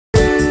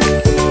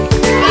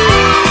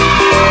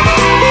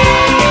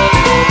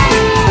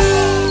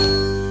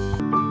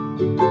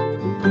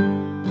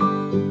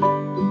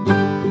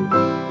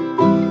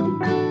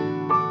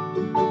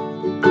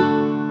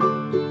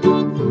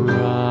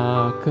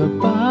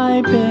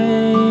Rock-a-bye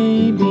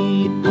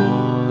baby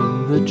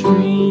on the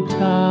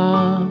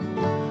treetop.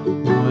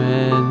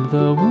 When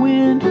the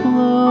wind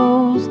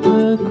blows,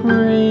 the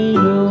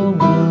cradle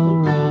will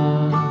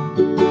rock.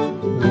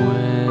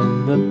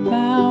 When the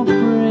bough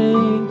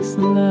breaks,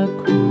 the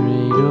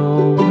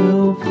cradle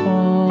will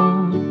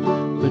fall.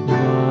 But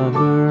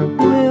Mother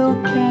will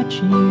catch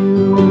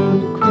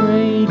you,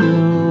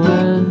 cradle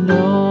and all.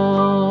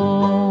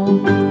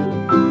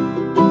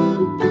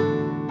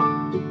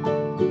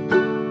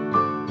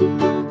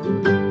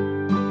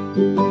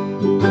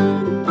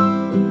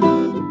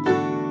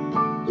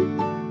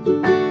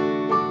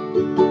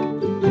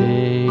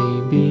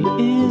 Baby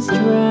is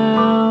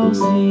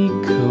drowsy,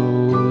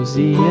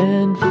 cozy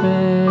and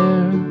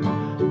fair.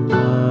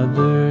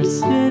 Mother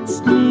sits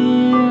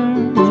near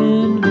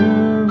in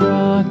her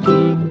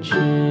rocking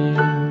chair.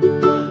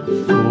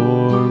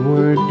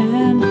 Forward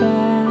and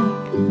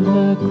back,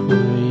 the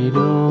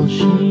cradle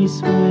she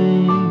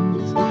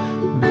swings.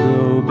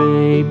 Though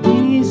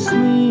baby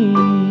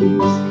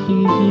sleeps, he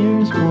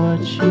hears what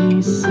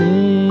she sings.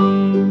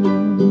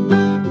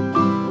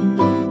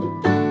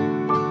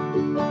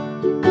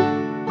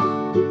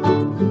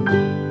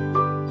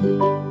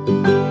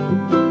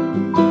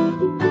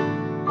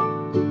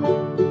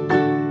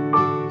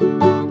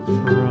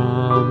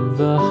 From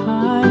the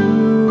high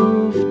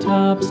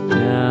rooftops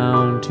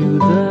down to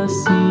the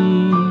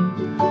sea,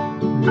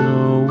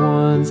 no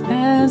one's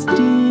as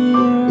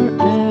dear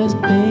as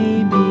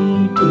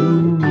baby to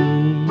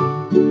me.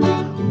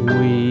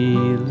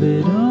 Wee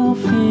little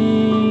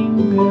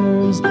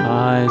fingers,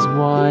 eyes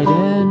wide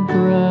and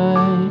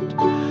bright,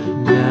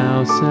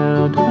 now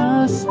sound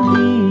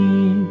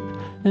asleep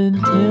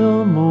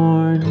until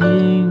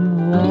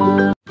morning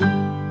light.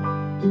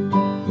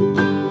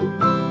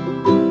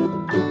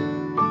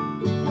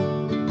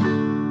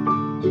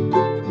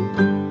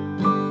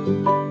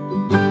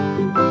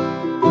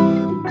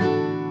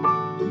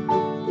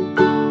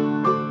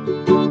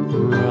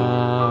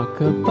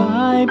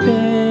 Rock-a-bye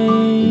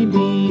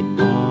baby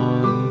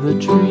on the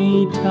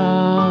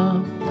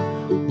treetop.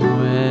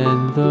 When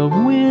the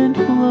wind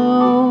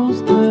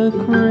blows, the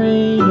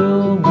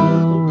cradle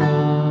will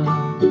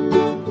rock.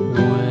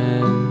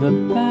 When the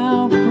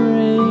bough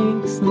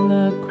breaks,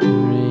 the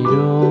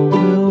cradle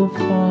will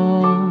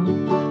fall.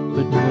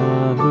 But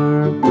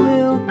Mother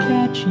will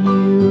catch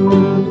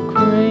you,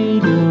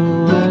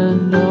 cradle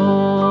and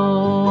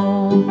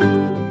all.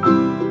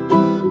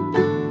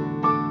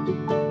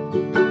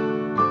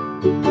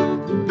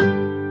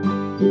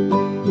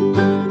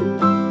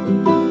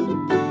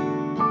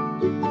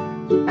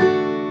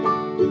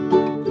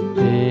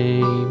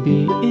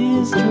 Baby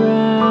is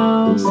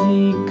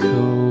drowsy,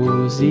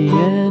 cozy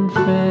and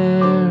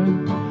fair.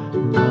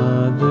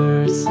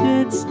 Mother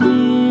sits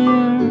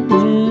near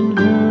in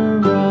her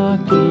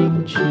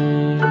rocking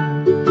chair.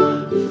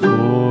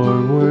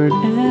 Forward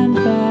and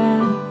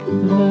back,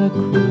 the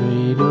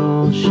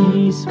cradle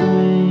she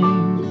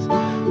swings.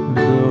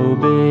 Though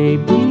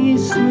baby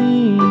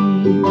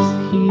sleeps,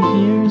 he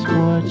hears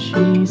what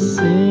she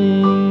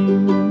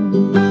sings.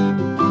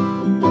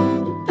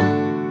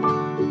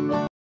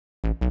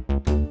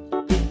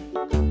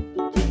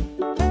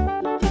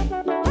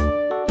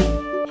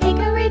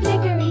 Hickory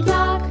dickory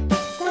dock,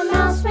 the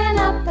mouse ran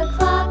up the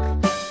clock.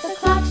 The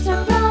clock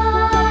struck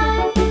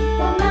one,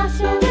 the mouse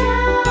ran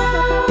down.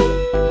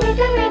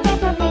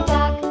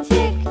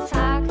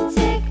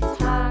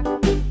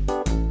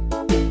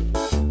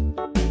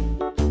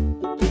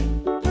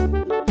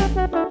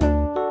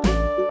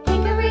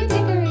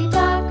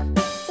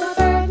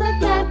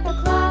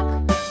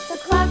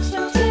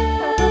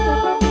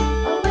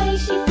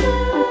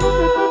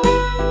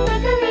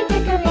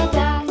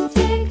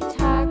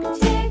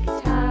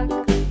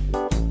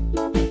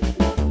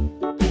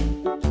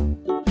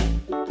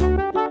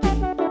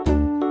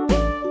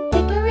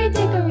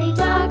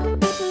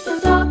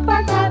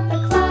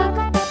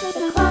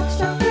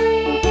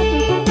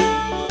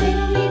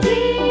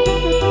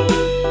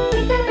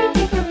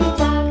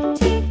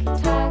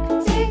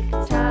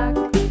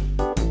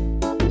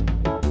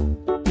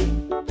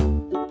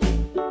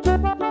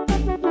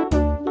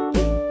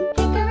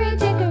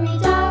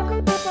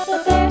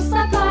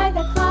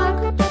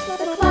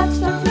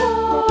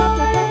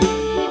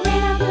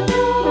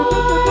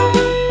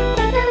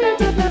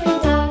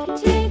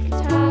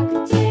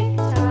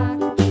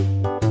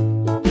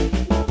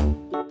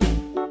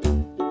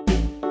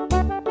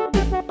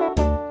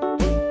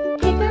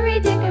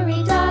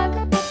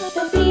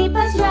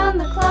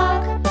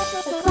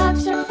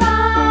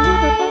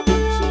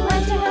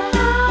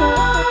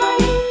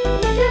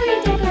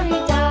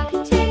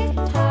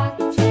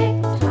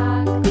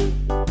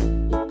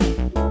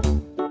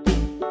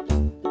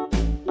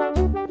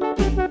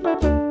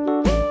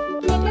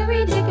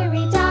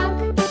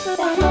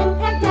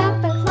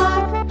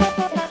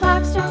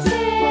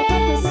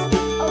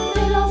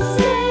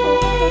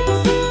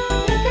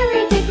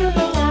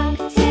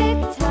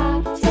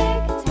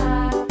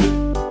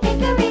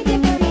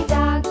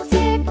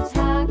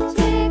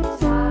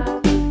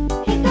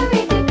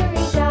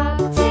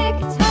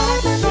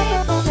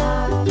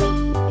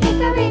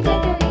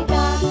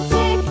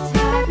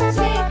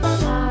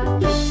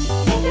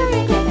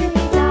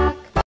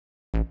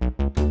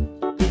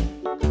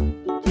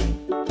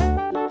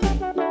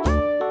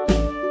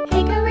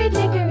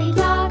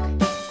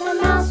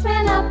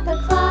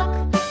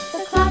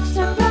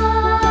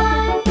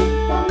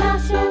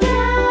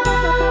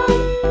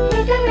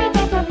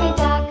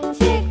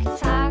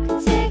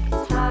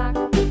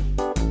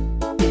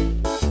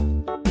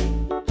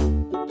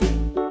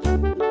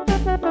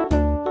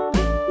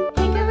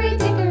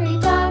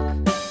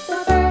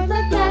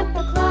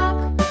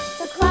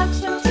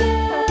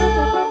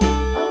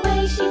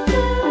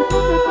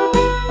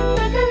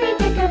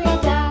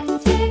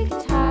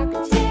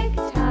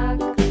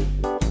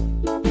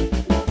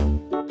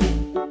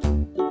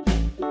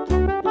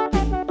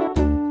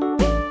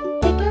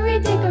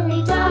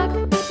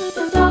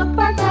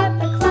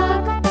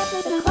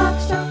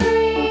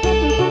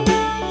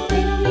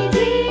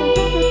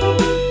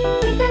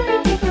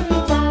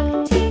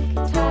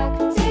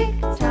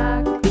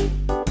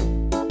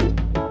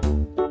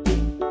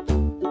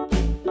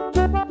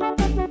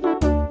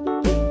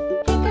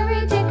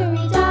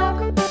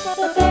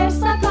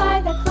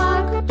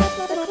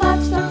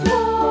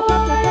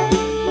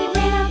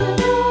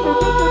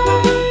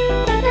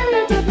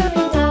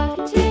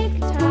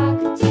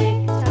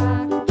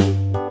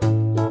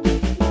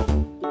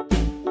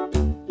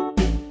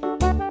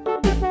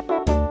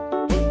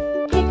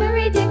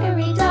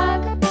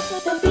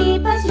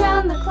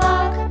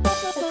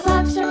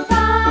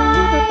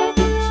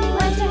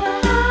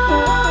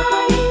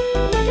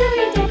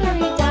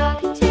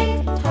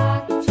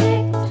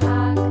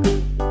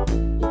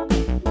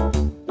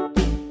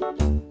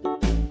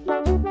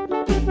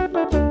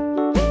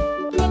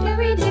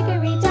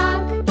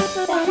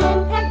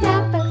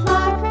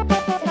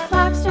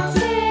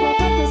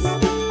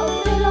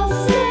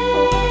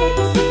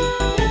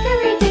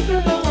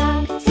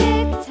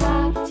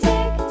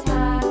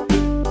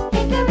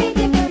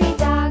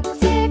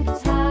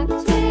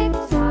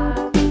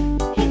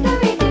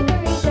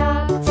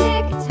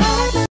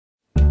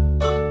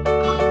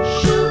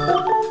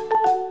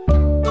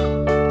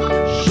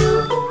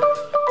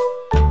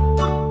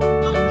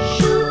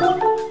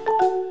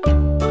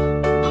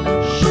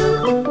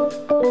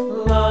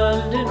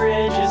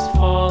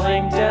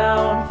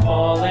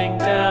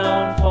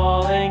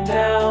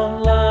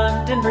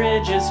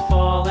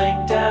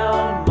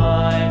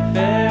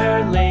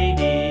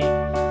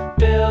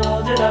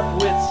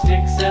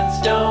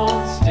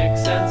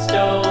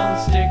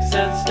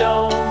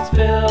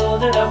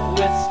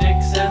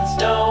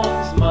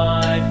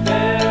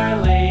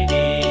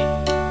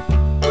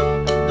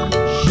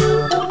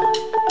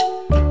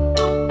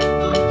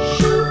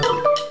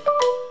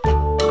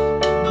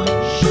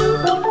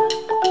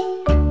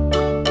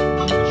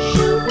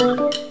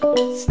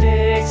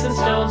 Sticks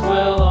and stones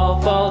will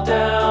all fall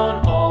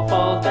down, all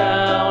fall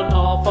down,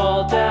 all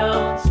fall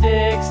down.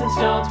 Sticks and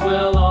stones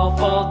will all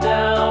fall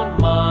down,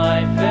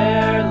 my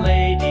fair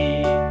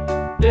lady.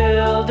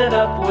 Build it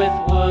up with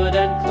wood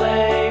and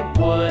clay,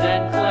 wood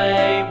and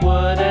clay,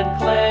 wood and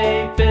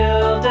clay.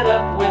 Build it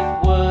up with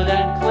wood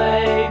and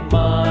clay,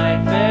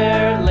 my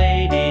fair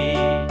lady.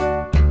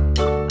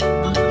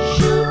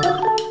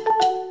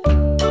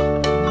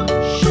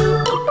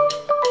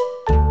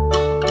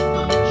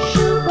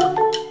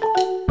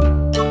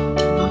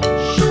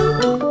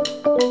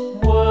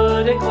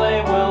 Wood and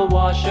clay will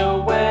wash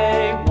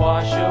away,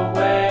 wash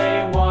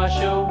away,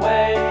 wash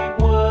away.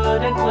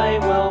 Wood and clay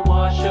will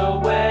wash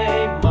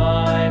away,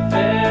 my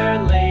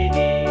fair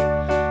lady.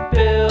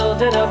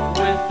 Build it up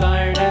with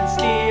iron and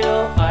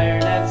steel,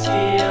 iron and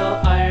steel,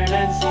 iron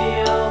and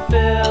steel.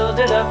 Build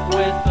it up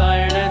with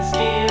iron and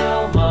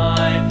steel,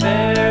 my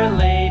fair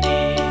lady.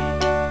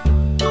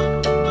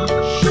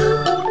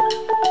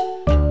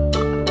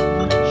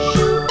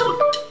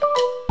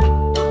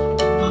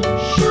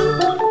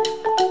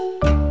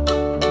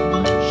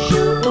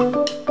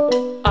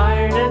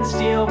 Iron and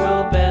steel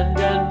will bend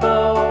and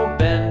bow,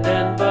 bend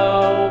and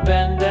bow,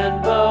 bend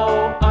and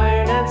bow.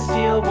 Iron and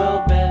steel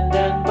will bend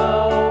and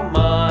bow,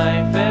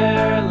 my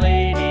fair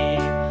lady.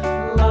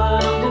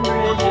 London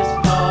Bridge is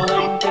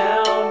falling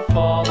down,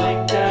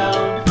 falling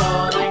down,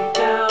 falling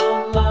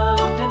down.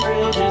 London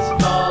Bridge is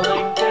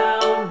falling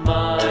down,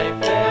 my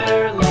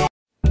fair lady.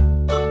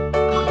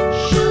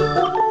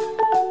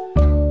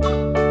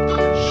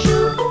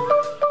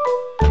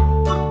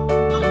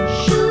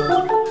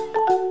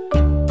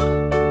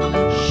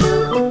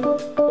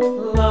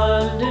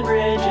 London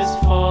Bridge is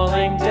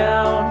falling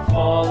down,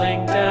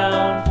 falling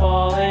down,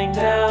 falling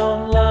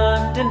down.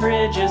 London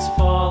Bridge is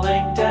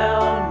falling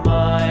down,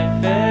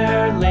 my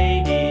fair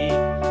lady.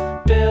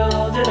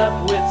 Build it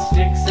up with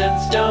sticks and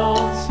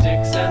stones,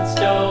 sticks and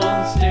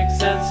stones,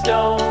 sticks and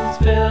stones.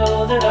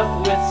 Build it up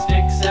with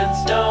sticks and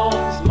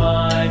stones,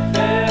 my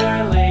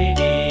fair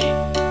lady.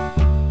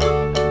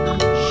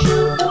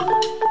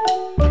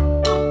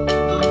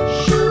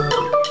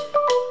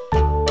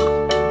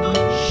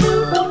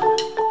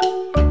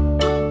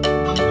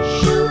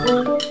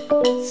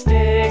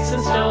 Sticks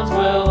and stones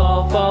will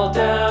all fall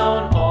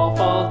down, all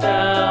fall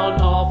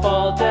down, all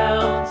fall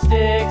down.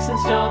 Sticks and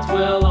stones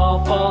will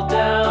all fall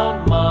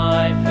down,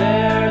 my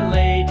fair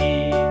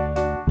lady.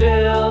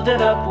 Build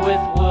it up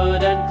with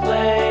wood and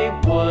clay,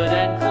 wood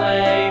and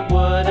clay,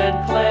 wood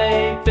and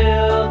clay.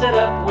 Build it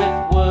up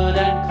with wood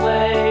and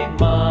clay,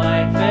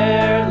 my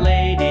fair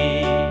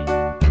lady.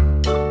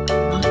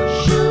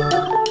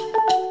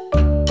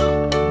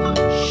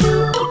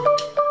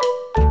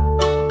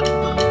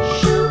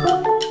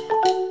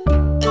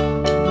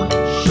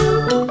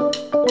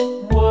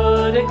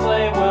 Wood and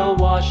clay will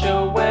wash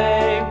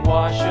away,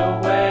 wash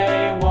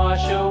away,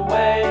 wash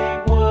away.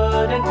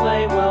 Wood and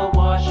clay will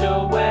wash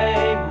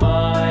away,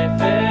 my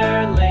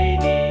fair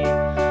lady.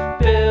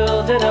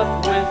 Build it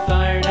up with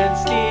iron and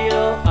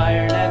steel,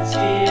 iron and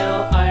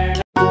steel,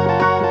 iron.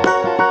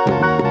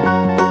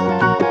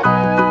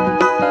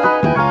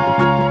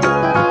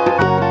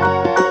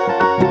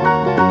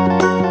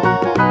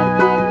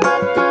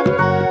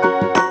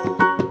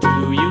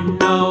 Do you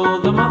know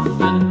the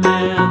Muffin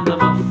Man, the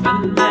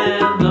Muffin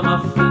Man, the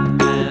Muffin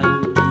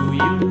Man? Do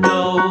you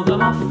know the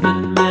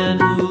Muffin Man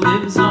who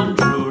lives on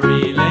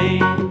Drury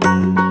Lane?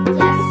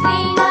 Yes, we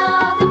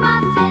know the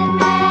Muffin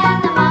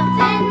Man, the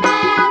Muffin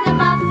Man, the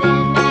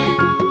Muffin Man.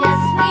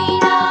 Yes, we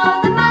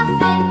know the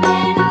Muffin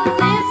Man who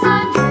lives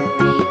on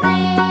Drury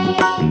Lane.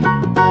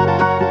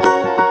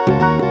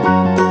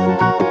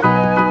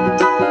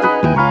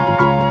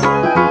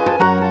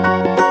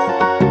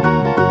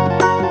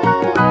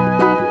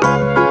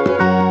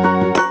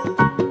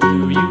 Do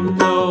you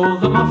know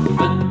the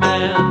Muffin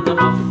Man, the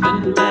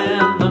Muffin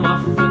Man, the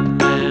Muffin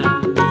Man?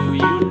 Do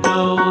you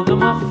know the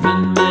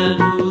Muffin Man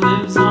who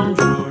lives on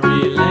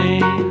Drury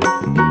Lane?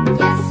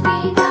 Yes,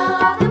 we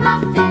know the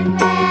Muffin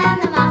Man,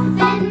 the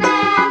Muffin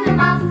Man, the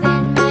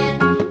Muffin Man.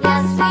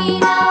 Yes, we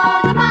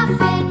know the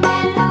Muffin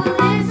Man who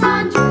lives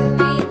on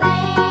Drury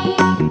Lane.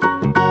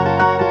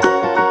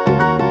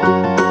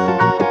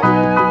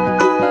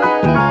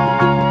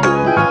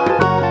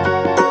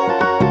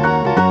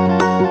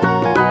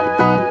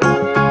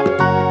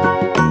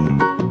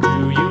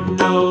 Do you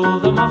know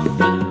the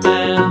Muffin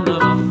Man, the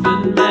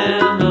Muffin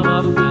Man, the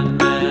Muffin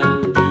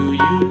Man? Do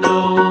you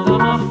know the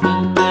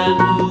Muffin Man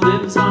who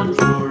lives on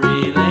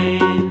Drury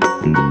Lane?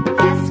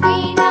 Yes,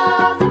 we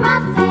know the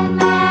Muffin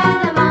Man,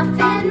 the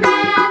Muffin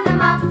Man, the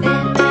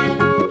Muffin Man.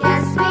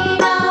 Yes, we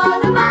know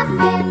the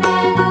Muffin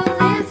Man who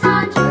lives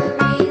on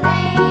Drury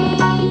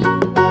Lane.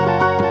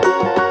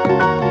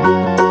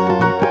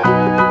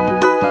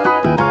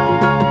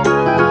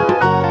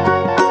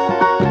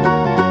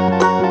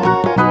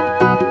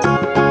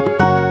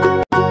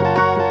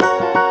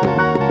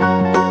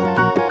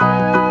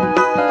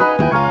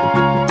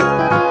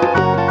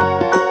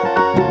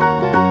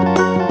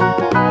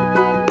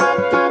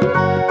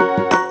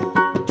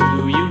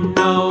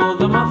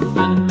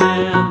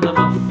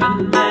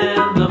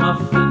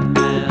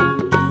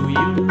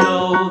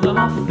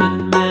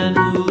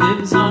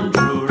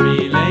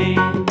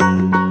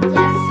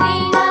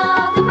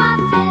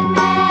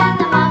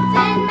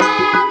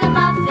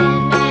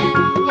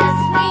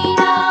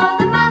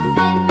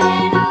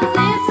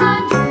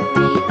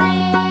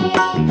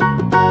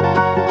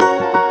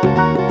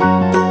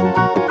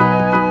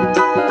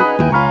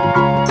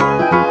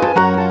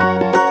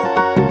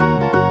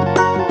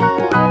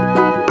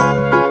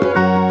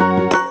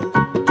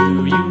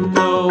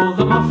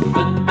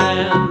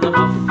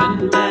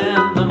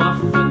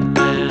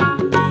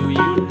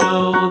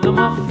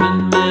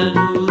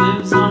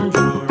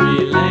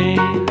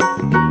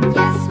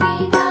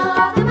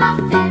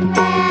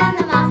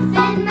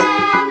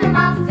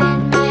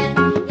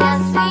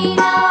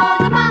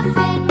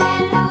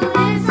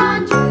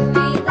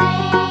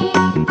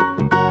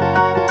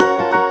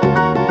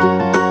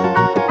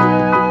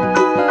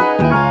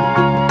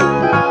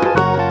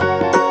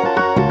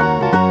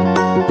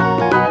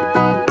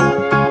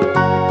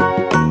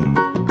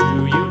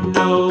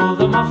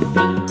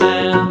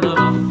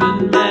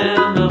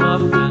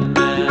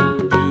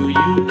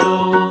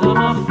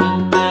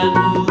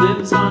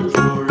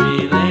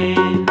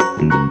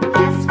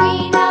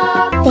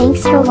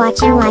 for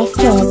watching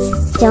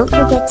LifeKidz. Don't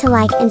forget to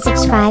like and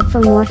subscribe for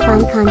more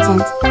fun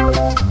content.